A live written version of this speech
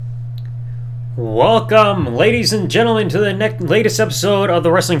Welcome, ladies and gentlemen, to the latest episode of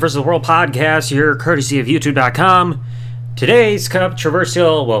the Wrestling vs. the World podcast here, courtesy of YouTube.com. Today's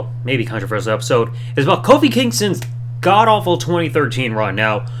controversial, well, maybe controversial episode is about Kofi Kingston's god-awful 2013 run.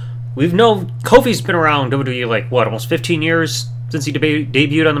 Now, we've known Kofi's been around WWE almost 15 years since he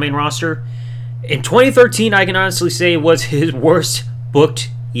debuted on the main roster. In 2013, I can honestly say was his worst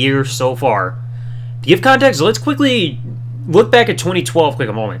booked year so far. To give context, let's quickly look back at 2012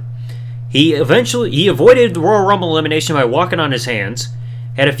 a moment. He avoided the Royal Rumble elimination by walking on his hands,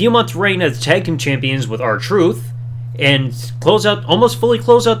 had a few months reign as tag team champions with R-Truth, and almost fully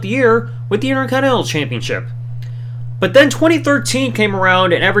close out the year with the Intercontinental Championship. But then 2013 came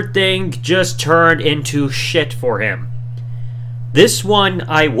around and everything just turned into shit for him. This one,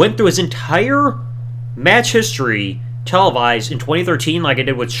 I went through his entire match history televised in 2013 like I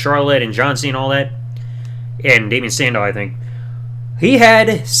did with Charlotte and John Cena and all that, and Damien Sandow, I think. He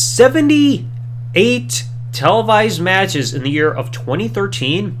had 78 televised matches in the year of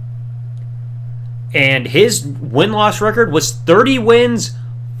 2013, and his win-loss record was 30 wins,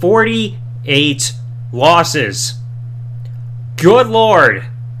 48 losses. Good Lord.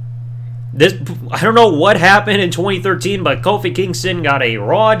 I don't know what happened in 2013, but Kofi Kingston got a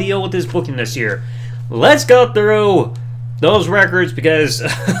raw deal with his booking this year. Let's go through those records because,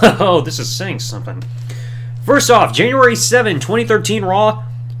 this is saying something. First off, January 7, 2013 Raw,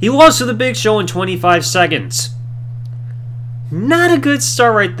 he lost to The Big Show in 25 seconds. Not a good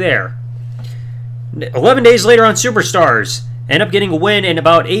start right there. 11 days later on Superstars, end up getting a win in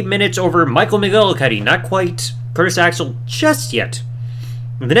about 8 minutes over Michael McGillicuddy. Not quite Curtis Axel just yet.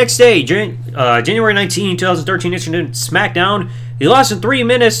 The next day, January 19, 2013 edition SmackDown, he lost in 3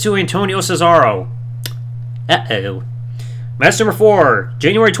 minutes to Antonio Cesaro. Uh-oh. Match number 4,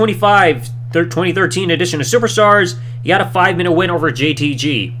 January 25, 2013 edition of Superstars, he got a 5-minute win over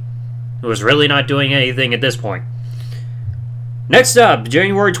JTG, who was really not doing anything at this point. Next up,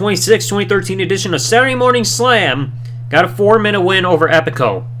 January 26, 2013 edition of Saturday Morning Slam, got a 4-minute win over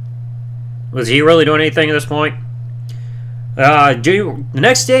Epico. Was he really doing anything at this point? The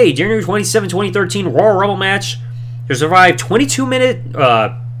next day, January 27, 2013 Royal Rumble match, he survived 22 minutes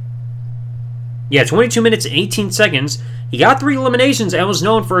and 18 seconds. He got 3 eliminations and was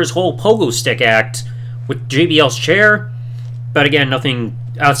known for his whole pogo stick act with JBL's chair. But again, nothing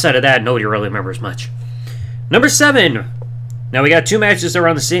outside of that, nobody really remembers much. Number 7. Now we got 2 matches that were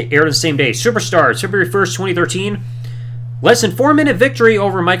aired on the same day. Superstars, February 1st, 2013. Less than 4-minute victory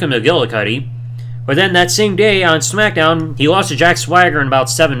over Michael McGillicuddy. But then that same day on SmackDown, he lost to Jack Swagger in about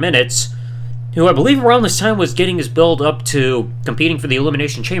 7 minutes, who I believe around this time was getting his build up to competing for the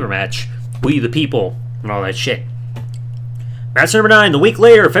Elimination Chamber match. We the People, and all that shit. Match number 9, the week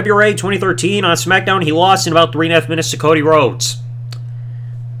later, February 8, 2013, on SmackDown, he lost in about 3.5 minutes to Cody Rhodes.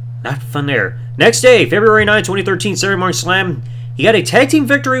 Not fun there. Next day, February 9, 2013, Saturday Morning Slam, he got a tag team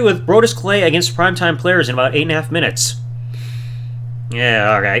victory with Brodus Clay against Primetime Players in about 8.5 minutes.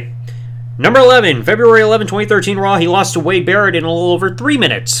 Yeah, alright. Number 11, February 11, 2013 Raw, he lost to Wade Barrett in a little over 3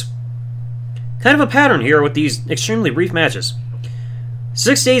 minutes. Kind of a pattern here with these extremely brief matches.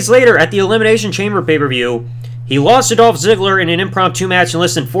 6 days later, at the Elimination Chamber pay-per-view, he lost to Dolph Ziggler in an impromptu match in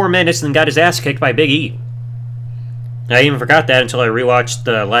less than 4 minutes and then got his ass kicked by Big E. I even forgot that until I rewatched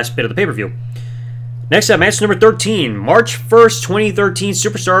the last bit of the pay-per-view. Next up, match number 13, March 1st, 2013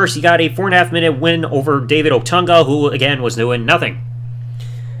 Superstars. He got a 4.5 minute win over David Otunga, who again was doing nothing.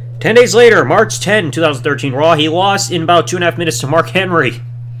 10 days later, March 10, 2013 Raw, he lost in about 2.5 minutes to Mark Henry.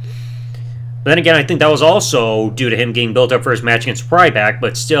 But then again, I think that was also due to him getting built up for his match against Ryback,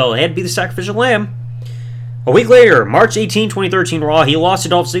 but still, it had to be the sacrificial lamb. A week later, March 18, 2013 Raw, he lost to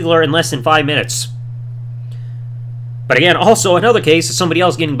Dolph Ziggler in less than 5 minutes. But again, also another case of somebody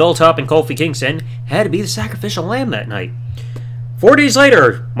else getting built up and Kofi Kingston had to be the sacrificial lamb that night. 4 days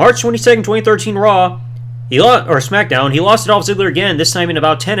later, March 22nd, 2013 Raw, SmackDown, he lost to Dolph Ziggler again, this time in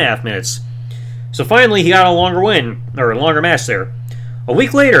about 10.5 minutes. So finally, he got a longer match there. A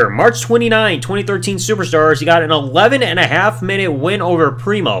week later, March 29, 2013 Superstars, he got an 11.5 minute win over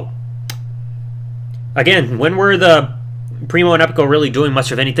Primo. Again, when were the Primo and Epico really doing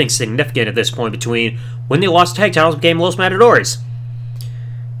much of anything significant at this point between when they lost tag titles and became Los Matadores?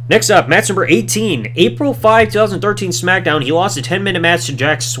 Next up, match number 18, April 5, 2013 SmackDown, he lost a 10-minute match to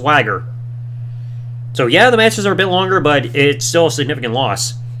Jack Swagger. So yeah, the matches are a bit longer, but it's still a significant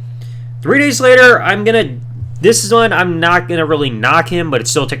loss. 3 days later, this is one I'm not going to really knock him, but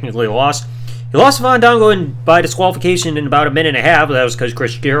it's still technically a loss. He lost to Fandango by disqualification in about 1.5 minutes. That was because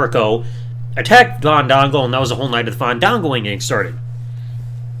Chris Jericho attacked Fandango, and that was the whole night of the Fandangoing getting started.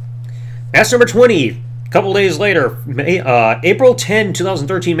 Match number 20, a couple days later, April 10,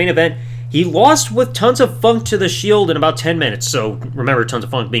 2013 main event, He lost with Tons of Funk to the Shield in about 10 minutes. So remember Tons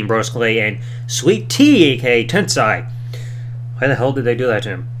of Funk being Brodus Clay and Sweet Tea, aka Tensai. Why the hell did they do that to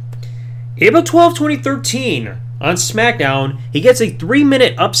him? April 12, 2013, on SmackDown, he gets a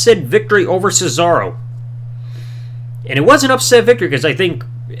 3-minute upset victory over Cesaro. And it was an upset victory because I think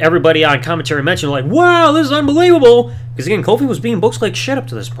everybody on commentary mentioned, like, wow, this is unbelievable. Because again, Kofi was being booked like shit up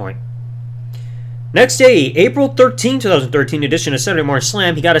to this point. Next day, April 13, 2013 edition of Saturday Morning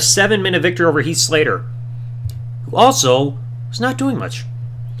Slam, he got a 7-minute victory over Heath Slater, who also was not doing much.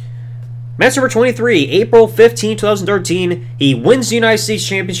 Match number 23, April 15, 2013, he wins the United States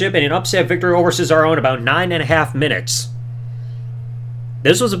Championship in an upset victory over Cesaro in about 9.5 minutes.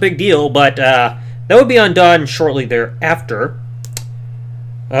 This was a big deal, but that would be undone shortly thereafter.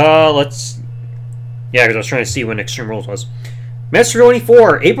 Yeah, because I was trying to see when Extreme Rules was. Match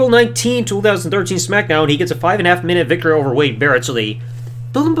 24, April 19, 2013 SmackDown. He gets a 5.5 minute victory over Wade Barrett, so they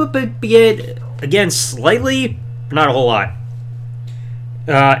build him up again slightly, but not a whole lot.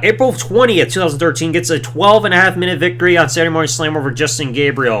 April 20th, 2013 gets a 12.5 minute victory on Saturday Morning Slam over Justin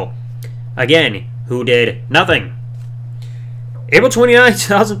Gabriel. Again, who did nothing. April 29th,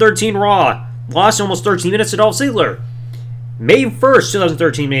 2013 Raw. Lost almost 13 minutes to Dolph Ziggler. May 1st,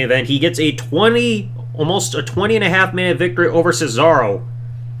 2013 main event, he gets almost a 20.5 minute victory over Cesaro.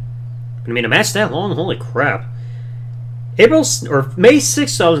 I mean, a match that long? Holy crap. May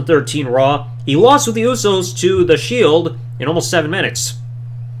 6th, 2013 Raw, he lost with the Usos to The Shield in almost 7 minutes.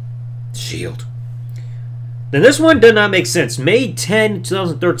 Shield. Then this one did not make sense. May 10,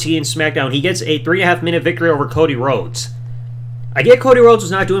 2013 SmackDown, he gets a 3.5 minute victory over Cody Rhodes. I get Cody Rhodes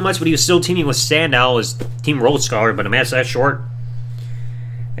was not doing much, but he was still teaming with Sandow as Team Rhodes Scholar, but a match that short.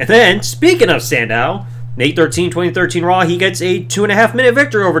 And then, speaking of Sandow, May 13, 2013 Raw, he gets a 2.5 minute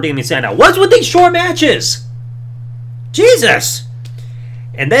victory over Damien Sandow. What's with these short matches? Jesus!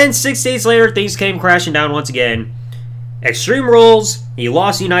 And then 6 days later, things came crashing down once again. Extreme Rules, he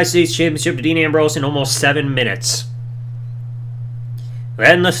lost the United States Championship to Dean Ambrose in almost 7 minutes.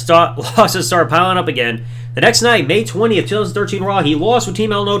 Then the losses started piling up again. The next night, May 20th, 2013 Raw, he lost with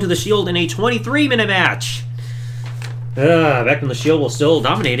Team LNO to The Shield in a 23-minute match. Back when The Shield was still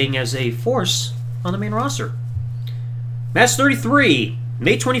dominating as a force on the main roster. Match 33,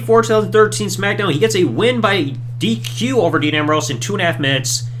 May 24, 2013 SmackDown, he gets a win by DQ over Dean Ambrose in 2.5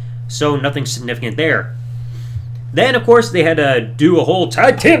 minutes, so nothing significant there. Then, of course, they had to do a whole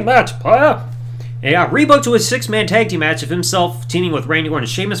tag team match, player. And got rebooked to a 6-man tag team match of himself teaming with Randy Orton and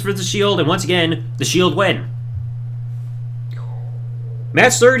Sheamus for The Shield, and once again, The Shield win.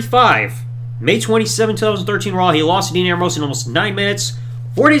 Match 35, May 27, 2013 Raw, he lost to Dean Ambrose in almost 9 minutes.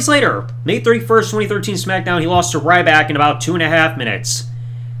 4 days later, May 31st, 2013 SmackDown, he lost to Ryback in about 2.5 minutes.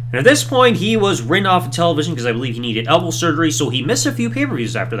 And at this point, he was written off of television because I believe he needed elbow surgery, so he missed a few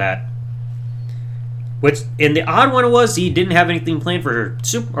pay-per-views after that. And the odd one was he didn't have anything planned for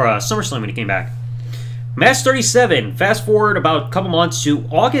SummerSlam when he came back. Match 37, fast forward about a couple months to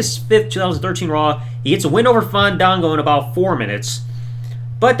August 5th, 2013 Raw. He gets a win over Fandango in about 4 minutes.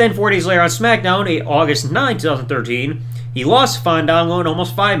 But then 4 days later on SmackDown, August 9, 2013, he lost Fandango in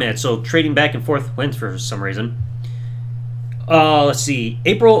almost 5 minutes, so trading back and forth wins for some reason. Let's see,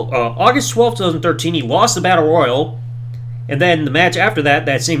 August 12, 2013, he lost the Battle Royal. And then the match after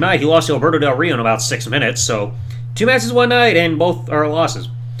that same night, he lost to Alberto Del Rio in about 6 minutes. So 2 matches one night, and both are losses.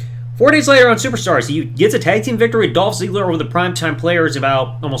 4 days later on Superstars, he gets a tag team victory with Dolph Ziggler over the Primetime Players in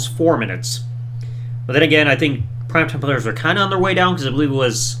about almost 4 minutes. But then again, I think Primetime Players were kind of on their way down because I believe it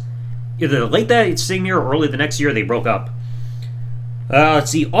was either late that same year or early the next year they broke up.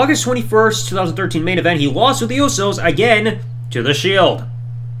 Let's see, August 21st, 2013 main event, he lost with the Usos again to The Shield.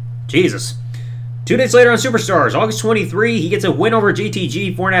 Jesus. 2 days later on Superstars, August 23, he gets a win over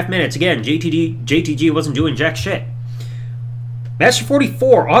JTG, 4.5 minutes. Again, JTG wasn't doing jack shit. Match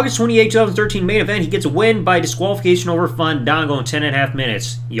 44, August 28, 2013 main event, he gets a win by disqualification over Fandango in 10.5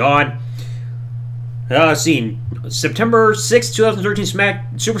 minutes. Yawn. Let's see, September 6, 2013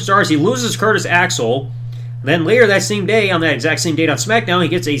 Superstars, he loses Curtis Axel. Then later that same day, on that exact same date on SmackDown, he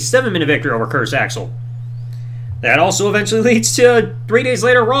gets a 7-minute victory over Curtis Axel. That also eventually leads to 3 days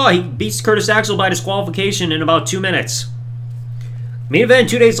later Raw. He beats Curtis Axel by disqualification in about 2 minutes. Main event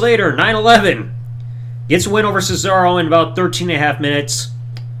 2 days later, 9/11. Gets a win over Cesaro in about 13.5 minutes.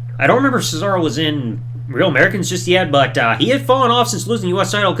 I don't remember if Cesaro was in Real Americans just yet, but he had fallen off since losing the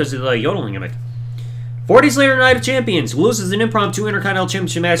U.S. title because of the yodeling gimmick. 4 days later, Night of Champions loses an impromptu Intercontinental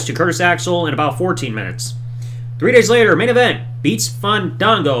Championship match to Curtis Axel in about 14 minutes. 3 days later, main event beats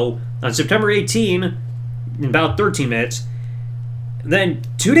Fandango on September 18 in about 13 minutes. Then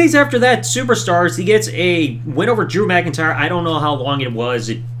 2 days after that, Superstars, he gets a win over Drew McIntyre. I don't know how long it was.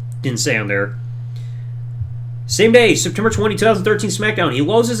 It didn't say on there. Same day, September 20, 2013 SmackDown. He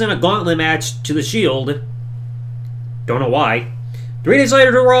loses in a gauntlet match to The Shield. Don't know why. 3 days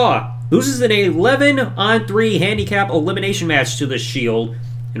later to Raw. Loses in an 11-on-3 handicap elimination match to The Shield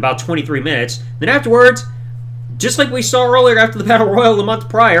in about 23 minutes. Then afterwards, just like we saw earlier after the Battle Royal the month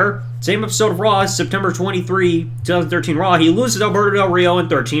prior, same episode of Raw, September 23, 2013 Raw, he loses Alberto Del Rio in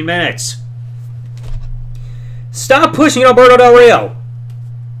 13 minutes. Stop pushing Alberto Del Rio!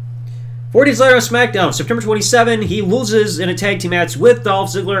 4 days later on SmackDown, September 27, he loses in a tag team match with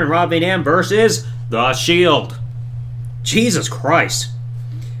Dolph Ziggler and Rob Van Dam versus The Shield. Jesus Christ.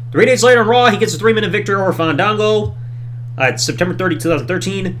 3 days later on Raw, he gets a 3-minute victory over Fandango at September 30,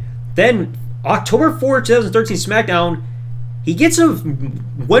 2013. Then, October 4, 2013 SmackDown, he gets a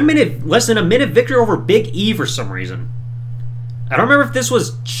less than a minute victory over Big E for some reason. I don't remember if this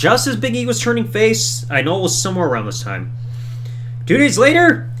was just as Big E was turning face. I know it was somewhere around this time. 2 days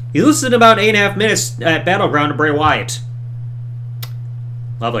later, he loses in about 8.5 minutes at Battleground to Bray Wyatt.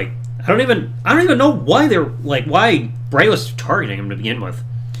 Lovely. I don't even know why Bray was targeting him to begin with.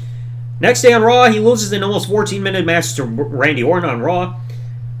 Next day on Raw, he loses in almost 14-minute match to Randy Orton on Raw.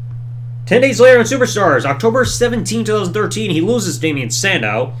 10 days later on Superstars, October 17, 2013, he loses Damien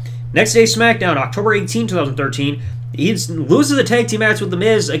Sandow. Next day SmackDown, October 18, 2013, he loses a tag team match with The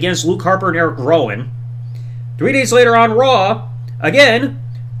Miz against Luke Harper and Eric Rowan. 3 days later on Raw, again,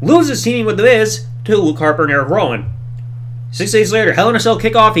 loses teaming with The Miz to Luke Harper and Eric Rowan. 6 days later, Hell in a Cell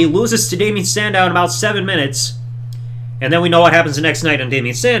kickoff, he loses to Damien Sandow in about 7 minutes. And then we know what happens the next night on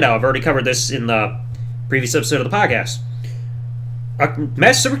Damien Sandow. I've already covered this in the previous episode of the podcast.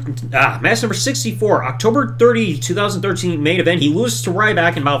 Match number 64, October 30, 2013 main event. He loses to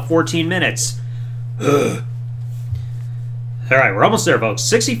Ryback in about 14 minutes. Alright, we're almost there, folks.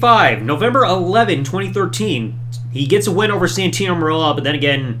 65, November 11, 2013. He gets a win over Santino Marella, but then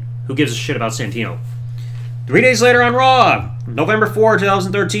again, who gives a shit about Santino? 3 days later on Raw, November 4,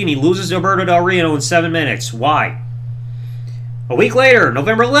 2013, he loses to Alberto Del Rio in 7 minutes. Why? A week later,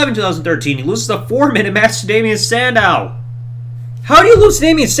 November 11, 2013, he loses a 4-minute match to Damien Sandow. How do you lose to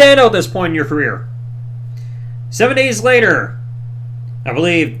Damien Sandow at this point in your career? 7 days later, I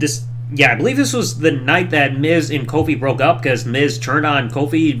believe this was the night that Miz and Kofi broke up because Miz turned on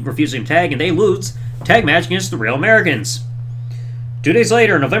Kofi, refusing to tag, and they lose tag match against the Real Americans. 2 days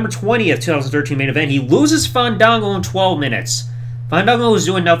later, November 20th, 2013 main event, he loses Fandango in 12 minutes. Fandango was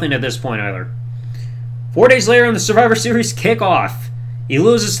doing nothing at this point either. 4 days later in the Survivor Series kickoff, he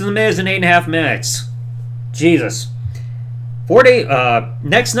loses to The Miz in 8.5 minutes. Jesus.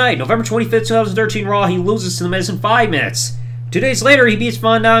 Next night, November 25th, 2013 Raw, he loses to The Miz in 5 minutes. 2 days later, he beats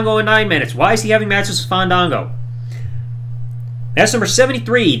Fandango in 9 minutes. Why is he having matches with Fandango? Match number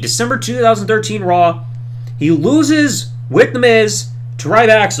 73, December 2013 Raw, he loses with The Miz to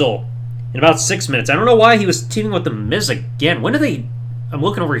Ryback in about 6 minutes. I don't know why he was teaming with The Miz again. I'm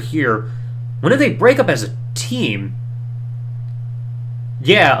looking over here. When did they break up as a team?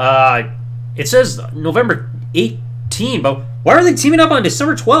 Yeah, it says November 18, but why are they teaming up on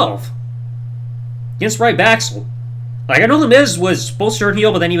December 12th? Against Ryback? I know The Miz was supposed to turn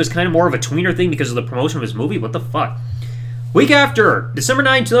heel, but then he was kind of more of a tweener thing because of the promotion of his movie. What the fuck? Week after, December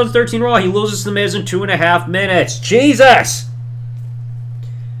 9, 2013 Raw, he loses to The Miz in 2.5 minutes. Jesus!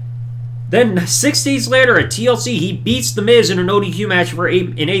 Then, 6 days later at TLC, he beats The Miz in an ODQ match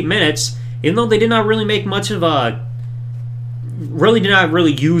in 8 minutes, even though they did not really make much of a... did not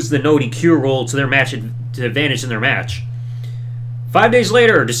really use the no DQ rule to their match to advantage in their match. 5 days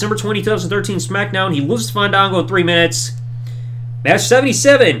later, December 20, 2013 SmackDown, he loses to Fandango in 3 minutes. Match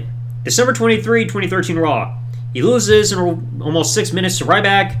 77, December 23, 2013 Raw. He loses in almost 6 minutes to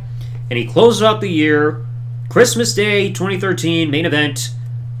Ryback, and he closes out the year, Christmas Day 2013 main event,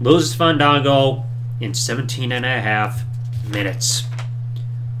 loses to Fandango in 17.5 minutes.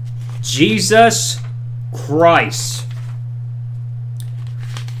 Jesus Christ.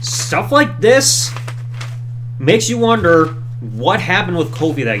 Stuff like this makes you wonder what happened with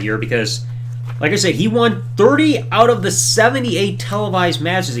Kofi that year, because, like I said, he won 30 out of the 78 televised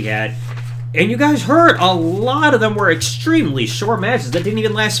matches he had, and you guys heard a lot of them were extremely short matches that didn't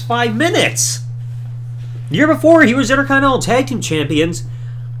even last 5 minutes. The year before, he was Intercontinental Tag Team Champions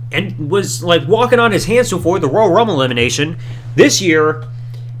and was like walking on his hands before the Royal Rumble elimination. This year,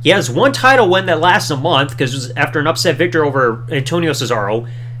 he has one title win that lasts a month because it was after an upset victory over Antonio Cesaro.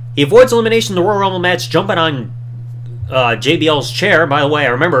 He avoids elimination in the Royal Rumble match, jumping on JBL's chair. By the way, I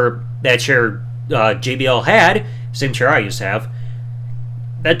remember that chair JBL had, same chair I used to have.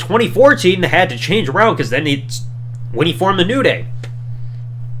 That 2014 had to change around because then when he formed the New Day.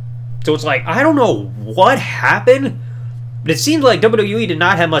 So it's like, I don't know what happened, But it seemed like WWE did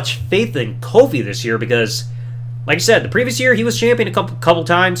not have much faith in Kofi this year because, like I said, the previous year he was champion a couple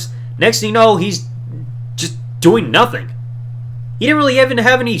times. Next thing you know, he's just doing nothing. He didn't really even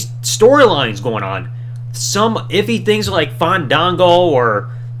have any storylines going on. Some iffy things like Fandango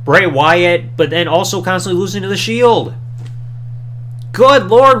or Bray Wyatt, but then also constantly losing to the Shield. Good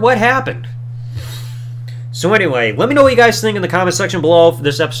Lord, what happened? So anyway, let me know what you guys think in the comment section below for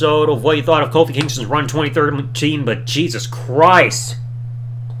this episode of what you thought of Kofi Kingston's run 2013, but Jesus Christ.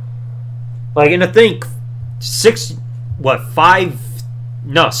 Like, and to think, 6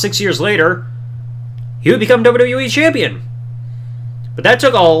 years later, he would become WWE Champion. But that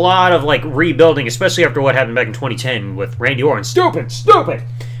took a lot of, like, rebuilding, especially after what happened back in 2010 with Randy Orton. Stupid!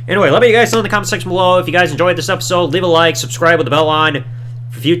 Anyway, let me know guys know in the comment section below. If you guys enjoyed this episode, leave a like, subscribe with the bell on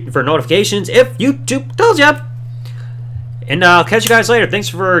for notifications if YouTube tells you. And I'll catch you guys later. Thanks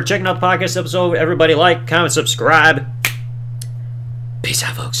for checking out the podcast episode. Everybody like, comment, subscribe. Peace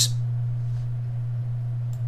out, folks.